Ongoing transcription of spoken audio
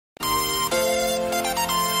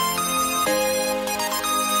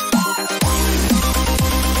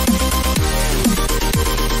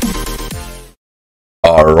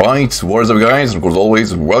Alright, what is up guys? Of course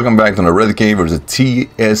always, welcome back to Regieleki versus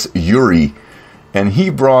TS Yuri. And he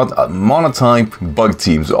brought a monotype bug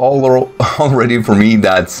team, so already for me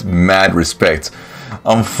that's mad respect.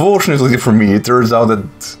 Unfortunately for me, it turns out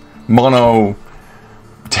that mono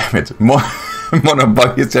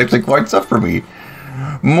bug is actually quite tough for me.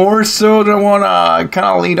 More so than I wanna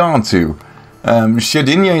kinda lead on to.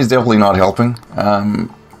 Shedinja is definitely not helping.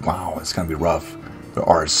 Wow, it's gonna be rough. There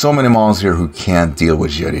are so many monsters here who can't deal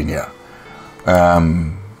with Shedinja.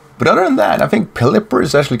 But other than that, I think Piplup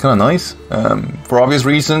is actually kind of nice. For obvious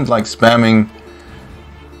reasons, like spamming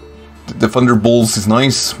the Thunderbolts is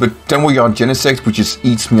nice. But then we got Genesect, which just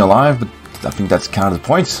eats me alive. But I think that's kind of the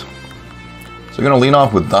point. So we're gonna lean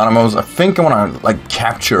off with Dynamos. I think I wanna like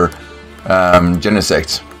capture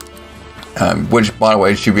Genesect, which by the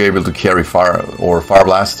way should be able to carry Fire or Fire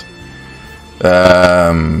Blast.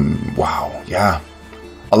 Wow, yeah.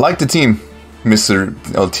 I like the team, Mr.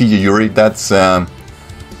 TJ Yuri. That's a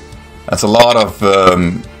lot of,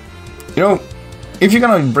 you know, if you're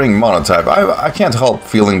gonna bring monotype, I can't help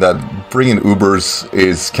feeling that bringing Ubers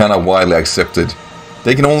is kind of widely accepted.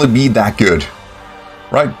 They can only be that good,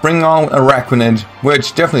 right? Bring on a Araquanid,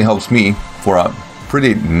 which definitely helps me for a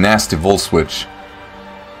pretty nasty Volt Switch.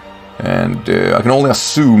 And I can only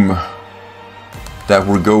assume that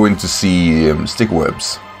we're going to see stick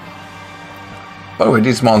webs. By the way,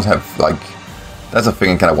 these mons have like, that's a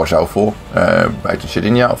thing I kind of watch out for. Back to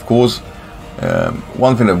Shedinja, of course.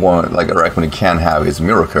 One thing that like Araquanid can have is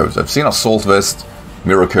Mirror Codes. I've seen Assault Vest,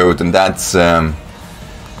 Mirror Code, and that's kind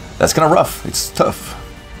of rough. It's tough.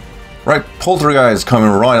 Right, Poltergeist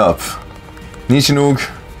coming right up. Nishinook,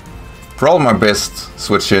 probably my best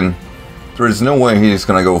switch in. There is no way he's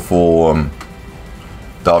gonna go for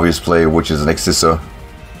the obvious play, which is an Exissa,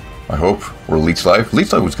 I hope, or Leech Life.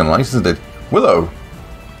 Leech Life was kind of nice, isn't it? Willow!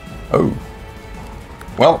 Oh.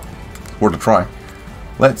 Well, worth a try.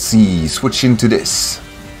 Let's see, switch into this.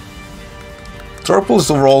 Turtle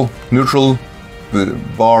is overall neutral,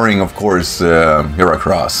 barring, of course,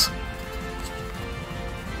 Heracross.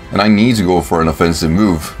 And I need to go for an offensive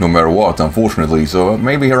move, no matter what, unfortunately, so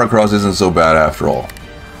maybe Heracross isn't so bad after all.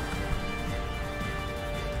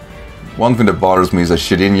 One thing that bothers me is that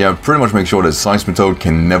Shedinja pretty much makes sure that Seismitoad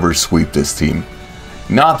can never sweep this team.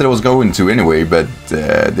 Not that it was going to anyway, but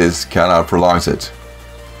this kind of prolongs it.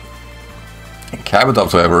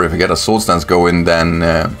 Cabatops, however, if we get a Sword Stance going, then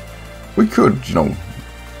we could, you know,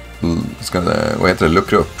 we have to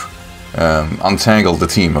look it up, untangle the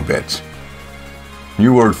team a bit.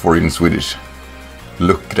 New word for it in Swedish.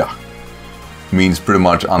 Lukra means pretty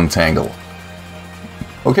much untangle.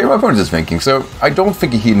 Okay, my opponent is thinking, so I don't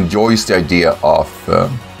think he enjoys the idea of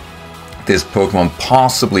this Pokemon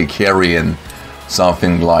possibly carrying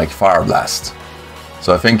something like Fire Blast.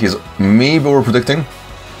 So I think he's maybe over-predicting.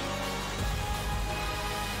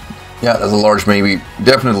 Yeah, that's a large maybe.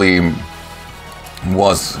 Definitely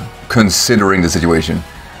was considering the situation.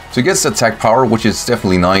 So he gets attack power, which is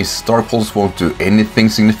definitely nice. Dark Pulse won't do anything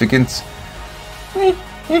significant.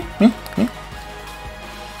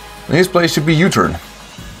 His play should be U-turn.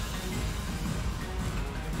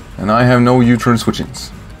 And I have no U-turn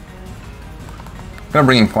switchings. I'm gonna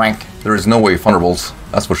bring in Quank. There is no way Thunderbolts,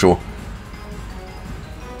 that's for sure.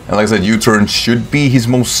 And like I said, U-turn should be his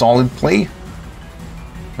most solid play.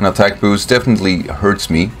 An attack boost definitely hurts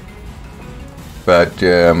me. But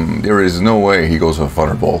there is no way he goes for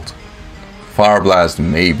Thunderbolt. Fire Blast,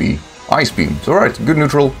 maybe. Ice Beam, it's alright, good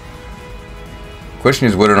neutral. Question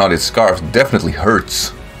is whether or not its Scarf definitely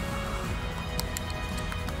hurts.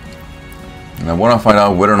 And I want to find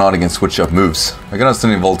out whether or not I can switch up moves. I gotta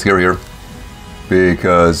send in Voltaire here.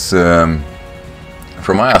 Because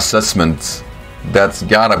from my assessment, that's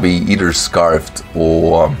gotta be either Scarfed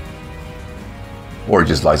or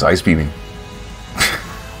just likes Ice Beaming.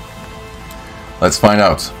 Let's find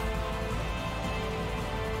out.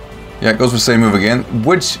 Yeah, it goes for the same move again,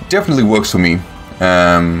 which definitely works for me.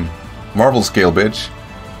 Marble Scale, bitch.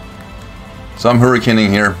 So I'm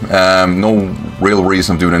Hurricaning here. No real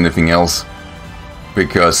reason of doing anything else.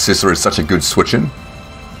 Because Scissor is such a good switch-in.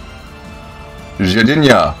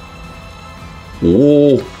 Shedinja.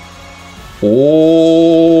 Oh.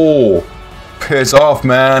 Piss off,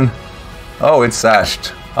 man. Oh, it's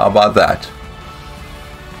sashed. How about that?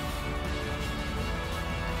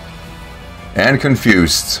 And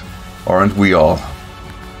confused. Aren't we all?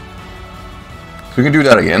 So we can do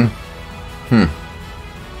that again.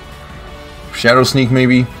 Shadow Sneak,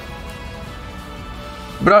 maybe?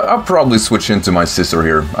 But I'll probably switch into my Scissor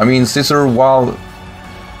here. I mean, Scissor, while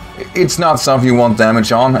it's not something you want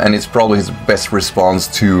damage on, and it's probably his best response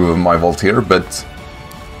to my Voltaire, but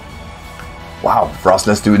Wow,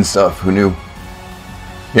 Frostless doing stuff. Who knew?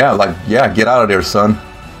 Yeah, like, yeah, get out of there, son.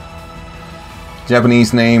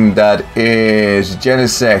 Japanese name, that is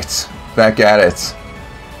Genesect. Back at it.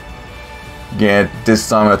 Get this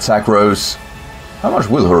time an attack rose. How much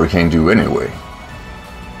will Hurricane do anyway?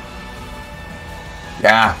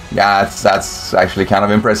 Yeah, that's actually kind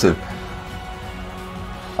of impressive.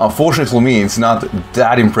 Unfortunately for me, it's not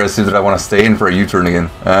that impressive that I want to stay in for a U-turn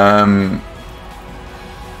again.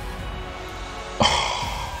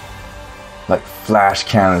 Like, Flash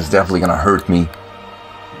Cannon is definitely gonna hurt me.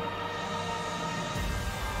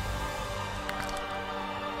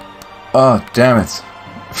 Oh, damn it.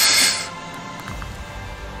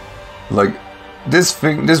 Like,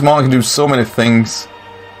 this mon can do so many things,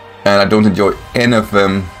 and I don't enjoy any of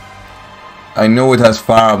them. I know it has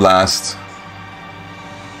Fire Blast.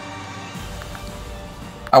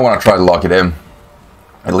 I want to try to lock it in.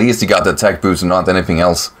 At least he got the attack boost and not anything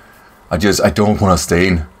else. I don't want to stay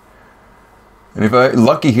in. And if I'm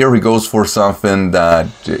lucky here, he goes for something that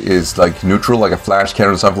is like neutral, like a Flash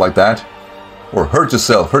Cannon or something like that. Or hurt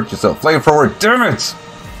yourself, flamethrower, damn it!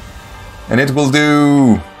 And it will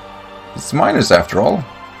do... It's minus after all.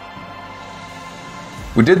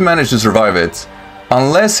 We did manage to survive it.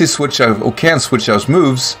 Unless he switch out, or can switch out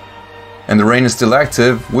moves, and the rain is still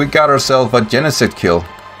active, we got ourselves a Genesect kill.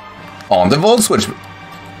 On the Volt Switch,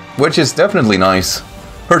 which is definitely nice.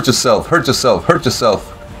 Hurt yourself, hurt yourself, hurt yourself.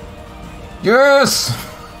 Yes!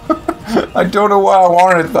 I don't know why I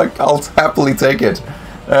want it, like, I'll happily take it.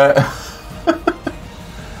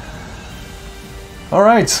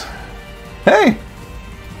 Alright. Hey!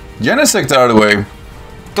 Genesect out of the way.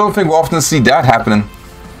 Don't think we often see that happening.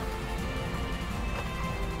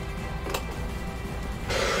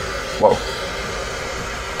 Whoa.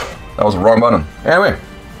 That was the wrong button. Anyway.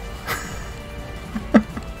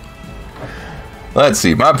 Let's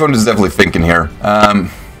see. My opponent is definitely thinking here.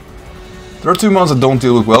 There are two mons that don't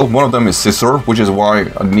deal with well. One of them is Scissor, which is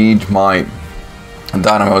why I need my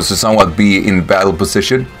Dynamos to somewhat be in battle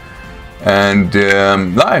position. And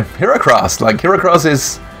Heracross. Like, Heracross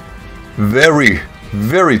is very,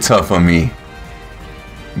 very tough on me.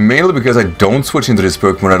 Mainly because I don't switch into this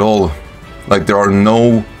Pokemon at all. Like, there are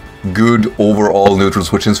no good overall neutral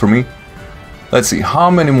switch-ins for me. Let's see, how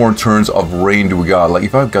many more turns of rain do we got? Like,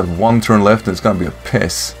 if I've got one turn left, it's gonna be a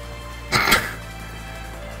piss.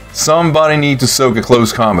 Somebody need to soak a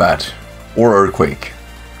close combat. Or earthquake.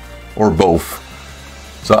 Or both.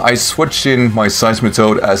 So I switched in my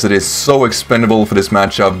Seismitoad as it is so expendable for this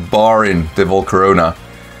matchup, barring the Volcarona.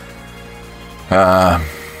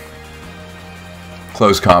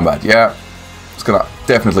 Close combat, yeah. It's gonna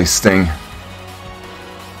definitely sting.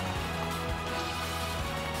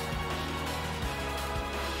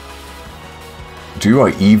 Do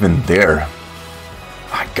I even dare?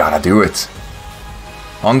 I gotta do it.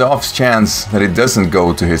 On the off chance that it doesn't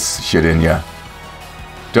go to his Shedinja.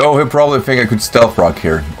 Though he'll probably think I could Stealth Rock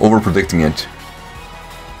here, over-predicting it.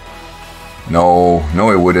 No,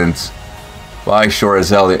 he wouldn't. But I sure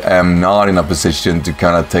as hell am not in a position to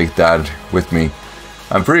kind of take that with me.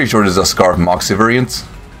 I'm pretty sure there's a Scarf Moxie variant.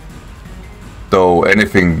 Though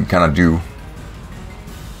anything kind of do.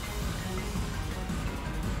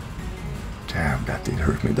 Damn, that did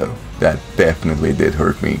hurt me though. That definitely did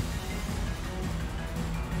hurt me.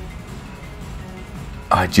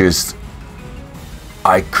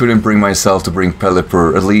 I couldn't bring myself to bring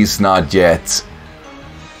Pelipper, at least not yet.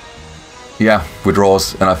 Yeah,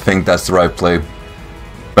 withdraws, and I think that's the right play.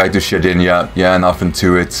 Back to Shedinja, yeah, nothing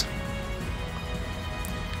to it.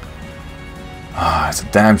 It's a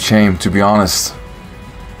damn shame, to be honest.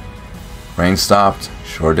 Rain stopped,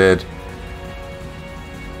 sure did.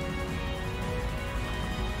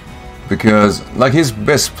 Because, like, his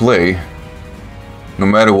best play, no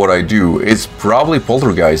matter what I do, is probably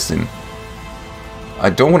Poltergeisting. I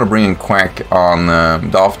don't want to bring in Quack on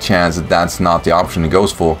the off chance that that's not the option he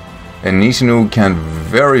goes for. And Nishinu can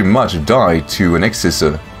very much die to an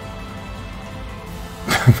X-Scissor.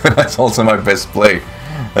 But that's also my best play.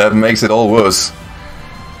 That makes it all worse.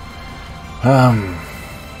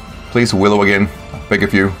 Please Willow again, I beg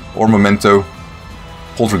of you. Or Memento.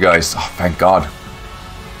 Poltergeist, oh, thank God.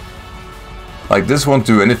 Like, this won't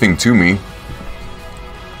do anything to me.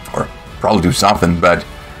 Or probably do something, but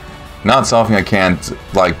not something I can't,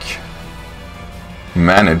 like,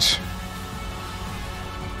 manage.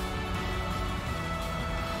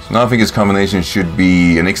 So now I think his combination should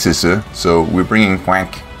be an X-Scissor, so we're bringing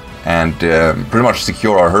Quack and pretty much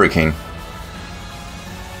secure our Hurricane.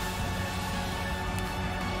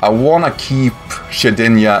 I want to keep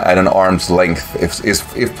Shedinja at an arm's length,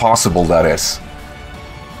 if possible, that is.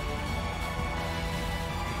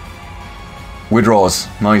 Withdraws.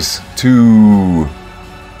 Nice. 2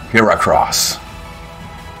 Heracross.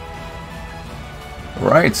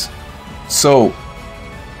 Right. So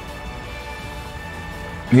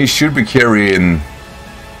he should be carrying.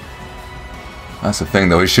 That's the thing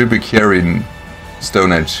though, he should be carrying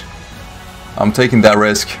Stone Edge. I'm taking that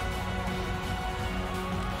risk.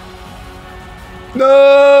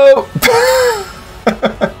 No!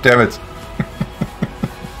 Damn it.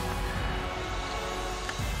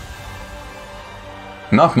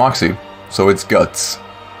 Not Moxie, so it's Guts.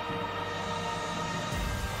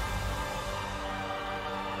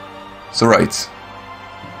 So right.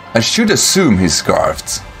 I should assume he's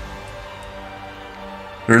Scarfed.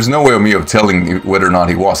 There's no way of me telling whether or not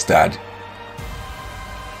he was dead.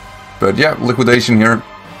 But yeah, liquidation here.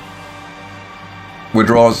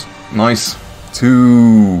 Withdraws. Nice.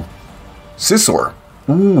 2 Scizor.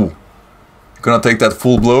 Ooh. Gonna take that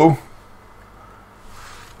full blow.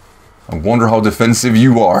 I wonder how defensive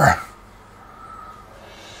you are.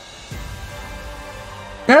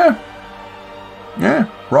 Yeah. Yeah.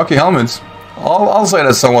 Rocky helmets. I'll say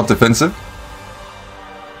that's somewhat defensive.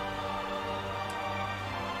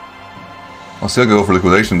 I'll still go for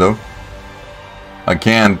liquidation though. I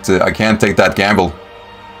can't take that gamble.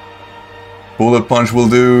 Bullet Punch will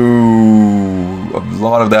do a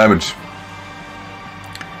lot of damage.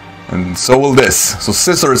 And so will this. So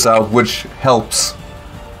Scizor is out, which helps.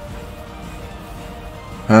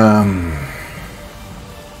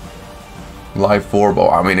 Life 4 bow.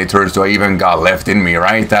 I mean, it turns to I even got left in me,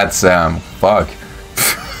 right? That's fuck.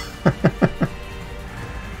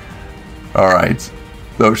 Alright.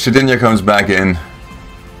 So Shedinja comes back in.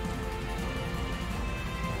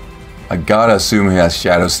 I gotta assume he has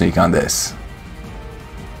Shadow Sneak on this.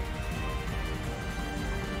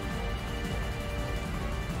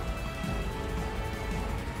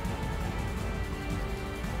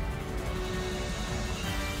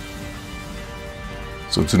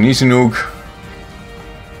 So to Nishinook,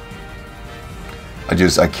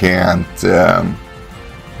 I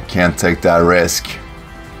can't take that risk.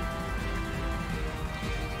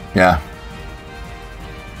 Yeah.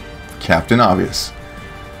 Captain Obvious.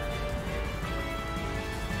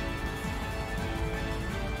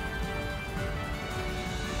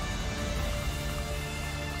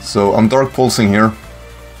 So I'm Dark Pulsing here.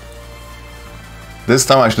 This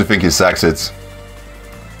time I actually think he sacks it.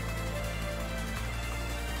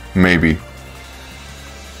 Maybe.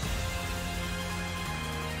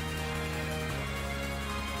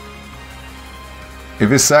 If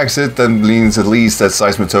he sacks it, then means at least that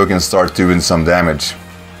Seismitoken start doing some damage.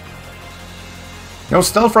 You know,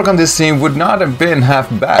 Stealth Rock on this team would not have been half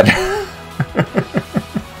bad.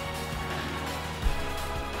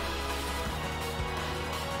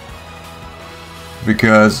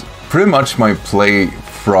 Because pretty much my play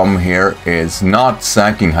from here is not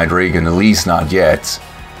sacking Hydreigon, at least not yet.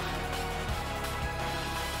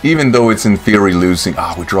 Even though it's in theory losing.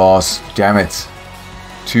 Ah, withdraws. Damn it.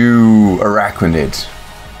 To Araquanid.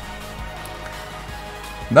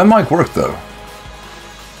 That might work though.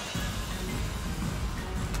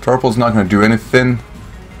 Turple's not going to do anything.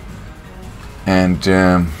 And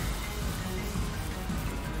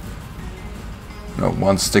no,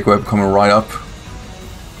 one Stick Web coming right up.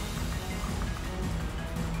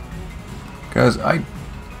 Guys,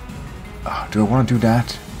 do I want to do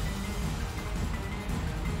that?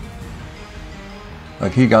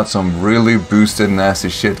 Like, he got some really boosted nasty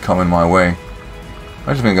shit coming my way. I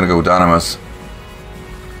actually think I'm gonna go Dynamis.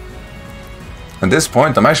 At this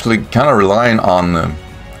point, I'm actually kind of relying on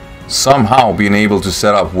somehow being able to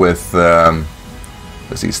set up with,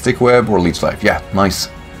 let's see, Stick Web or Leech Life. Yeah, nice.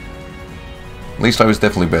 Leech Life is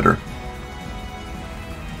definitely better.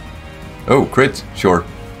 Oh, crit, sure.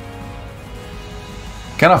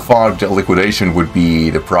 Kind of thought that Liquidation would be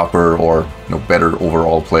the proper or better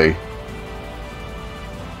overall play.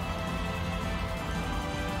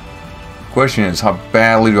 Question is, how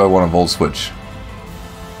badly do I want to Volt Switch?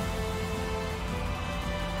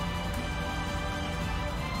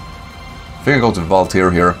 I think I go to Voltaire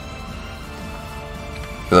here.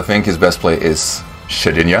 Because I think his best play is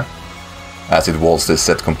Shedinja, as it walls this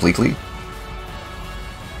set completely.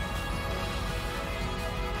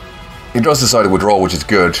 He does decide to withdraw, which is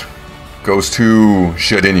good. Goes to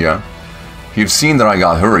Shedinja. You've seen that I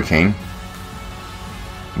got Hurricane,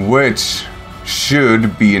 which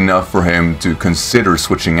should be enough for him to consider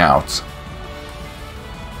switching out.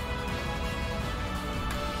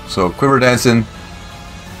 So Quiver Dancing.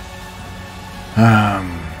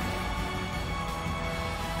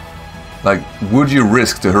 Like, would you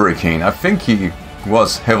risk the Hurricane? I think he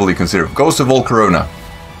was heavily considered. Goes to Volcarona.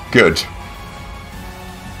 Good.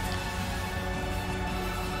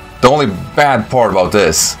 The only bad part about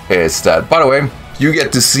this is that, by the way, you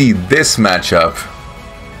get to see this matchup.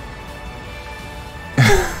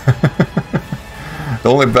 The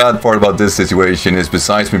only bad part about this situation is,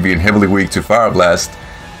 besides me being heavily weak to Fire Blast,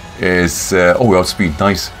 is... oh, we outspeed,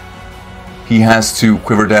 nice. He has to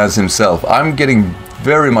Quiver Dance himself. I'm getting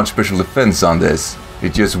very much special defense on this.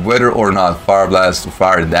 It's just whether or not Fire Blast or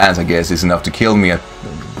Fire Dance, I guess, is enough to kill me at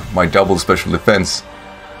my double special defense.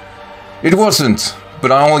 It wasn't,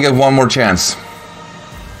 but I only get one more chance.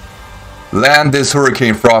 Land this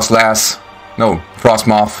Hurricane Frostlass. No,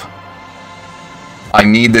 Frosmoth. I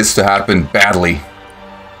need this to happen badly.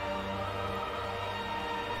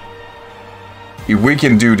 If we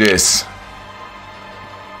can do this.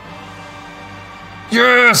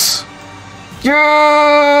 Yes!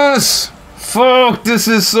 Yes! Fuck, this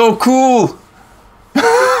is so cool!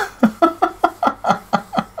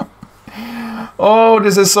 Oh,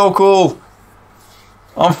 this is so cool!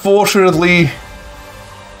 Unfortunately,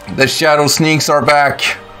 the Shadow Sneaks are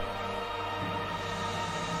back.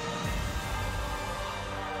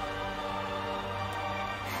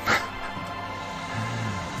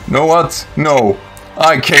 Know what? No,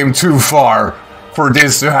 I came too far for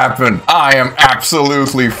this to happen. I am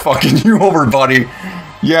absolutely fucking you over, buddy.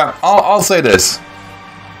 Yeah, I'll say this.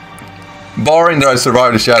 Barring that I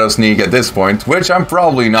survived the Shadow Sneak at this point, which I'm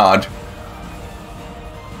probably not.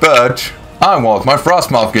 But I want my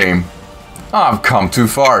Frosmoth game. I've come too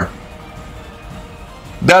far.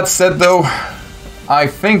 That said though, I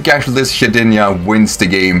think actually this Shedinja wins the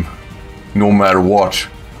game. No matter what.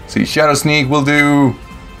 See, Shadow Sneak will do...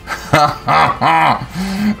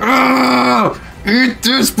 Eat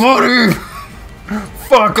this, buddy!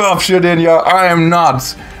 Fuck off, Shedinja. I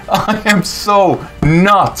am so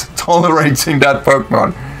not tolerating that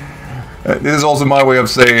Pokemon. This is also my way of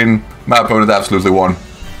saying my opponent absolutely won.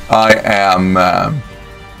 I am...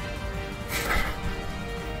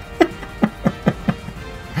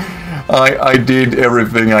 I did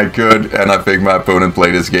everything I could, and I think my opponent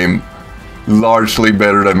played this game largely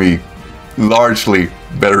better than me. Largely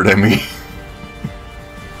better than me.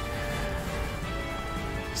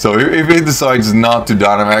 So if he decides not to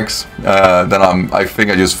Dynamax, then I think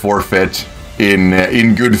I just forfeit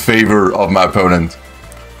in good favor of my opponent.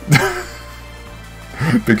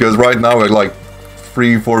 Because right now we're like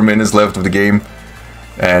 3-4 minutes left of the game,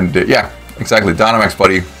 and yeah, exactly, Dynamax,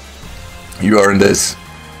 buddy, you earned this,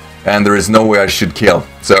 and there is no way I should kill.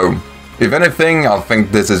 So if anything, I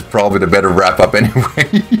think this is probably the better wrap up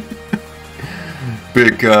anyway.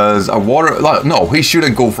 Because a water... No, he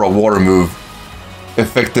shouldn't go for a water move,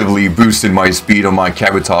 effectively boosting my speed on my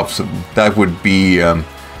Kabutops. That would be an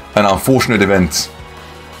unfortunate event.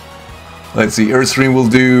 Let's see, Earth Stream will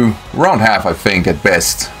do around half, I think, at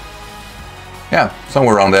best. Yeah,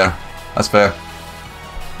 somewhere around there. That's fair.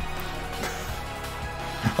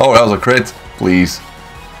 Oh, that was a crit. Please.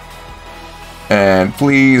 And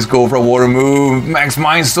please go for a water move. Max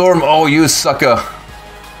Mindstorm. Oh, you sucker.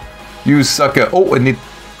 You sucker. Oh, and it...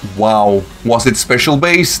 Wow. Was it special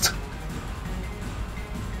based?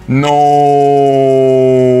 No.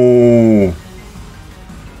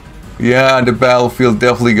 Yeah, the battlefield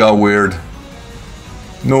definitely got weird.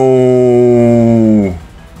 No.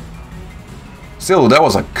 Still, that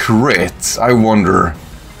was a crit. I wonder.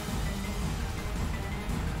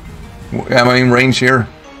 Am I in range here?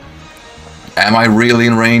 Am I really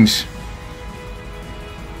in range?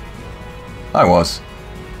 I was.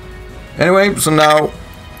 Anyway, so now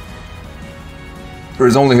there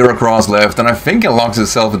is only Heracross left, and I think it locks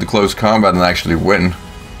itself into close combat and actually win.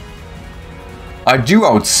 I do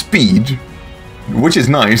outspeed, which is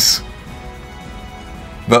nice,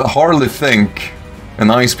 but hardly think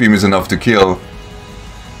an Ice Beam is enough to kill.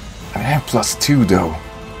 I have +2 though,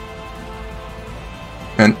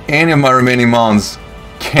 and any of my remaining mons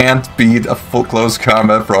can't beat a full close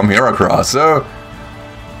combat from Heracross, so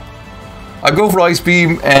I go for Ice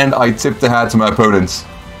Beam and I tip the hat to my opponents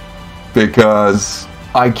because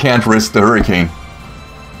I can't risk the Hurricane.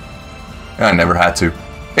 I never had to.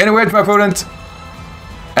 Anyway, to my opponent,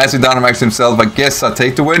 as he Dynamax himself, I guess I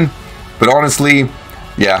take the win, but honestly,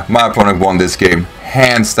 yeah, my opponent won this game.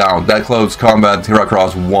 Hands down, that close combat,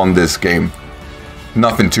 Heracross won this game.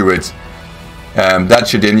 Nothing to it. That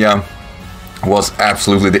Shedinja was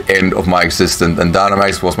absolutely the end of my existence, and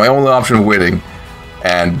Dynamax was my only option of winning,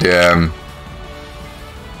 and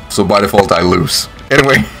so by default I lose.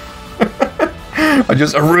 Anyway, I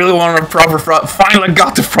really wanted a proper finally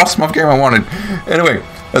got the Frosmoth game I wanted. Anyway,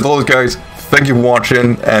 as always guys, thank you for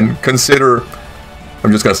watching, and consider,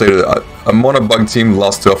 I'm just gonna say that a Monobug team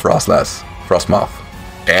lost to a Frosmoth,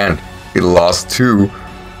 and it lost to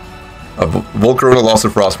Volcarona lost to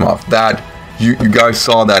Frosmoth. That, you guys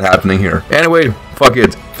saw that happening here. Anyway, fuck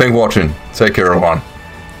it. Thanks for watching. Take care, everyone.